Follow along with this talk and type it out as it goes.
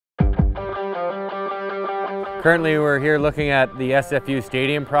Currently we're here looking at the SFU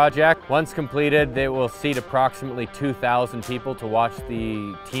Stadium project. Once completed, they will seat approximately 2,000 people to watch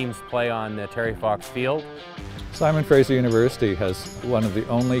the teams play on the Terry Fox Field. Fraser University has one of the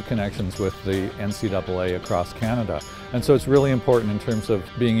only connections with the NCAA across Canada, and so it's really important in terms of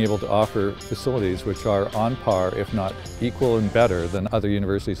being able to offer facilities which are on par, if not equal and better, than other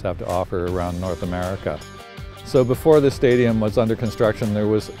universities have to offer around North America. So before the stadium was under construction, there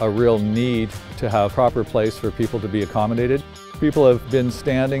was a real need to have a proper place for people to be accommodated. People have been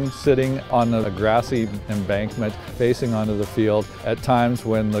standing, sitting on a grassy embankment facing onto the field at times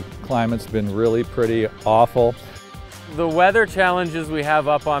when the climate's been really pretty awful. The weather challenges we have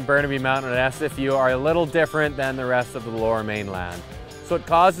up on Burnaby Mountain at SFU are a little different than the rest of the Lower Mainland. So it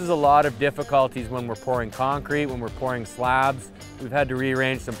causes a lot of difficulties when we're pouring concrete, when we're pouring slabs. We've had to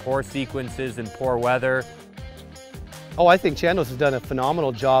rearrange some pour sequences in poor weather. Oh, I think Chandos has done a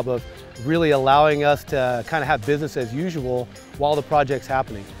phenomenal job of really allowing us to kind of have business as usual while the project's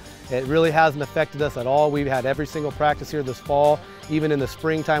happening. It really hasn't affected us at all. We've had every single practice here this fall. Even in the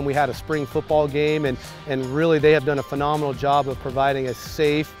springtime, we had a spring football game, and really they have done a phenomenal job of providing a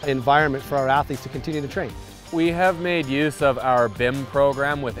safe environment for our athletes to continue to train. We have made use of our BIM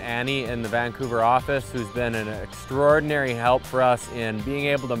program with Annie in the Vancouver office, who's been an extraordinary help for us in being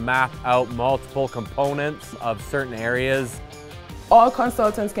able to map out multiple components of certain areas. All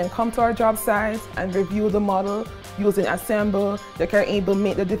consultants can come to our job site and review the model using Assemble. They can able to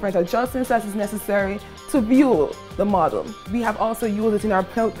make the different adjustments as is necessary to view the model. We have also used it in our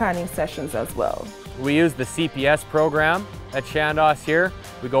planning sessions as well. We use the CPS program at Chandos here.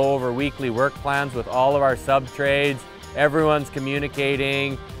 We go over weekly work plans with all of our sub-trades. Everyone's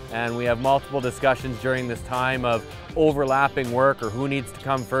communicating, and we have multiple discussions during this time of overlapping work or who needs to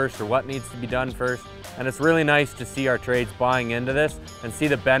come first or what needs to be done first. And it's really nice to see our trades buying into this and see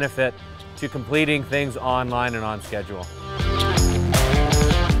the benefit to completing things online and on schedule.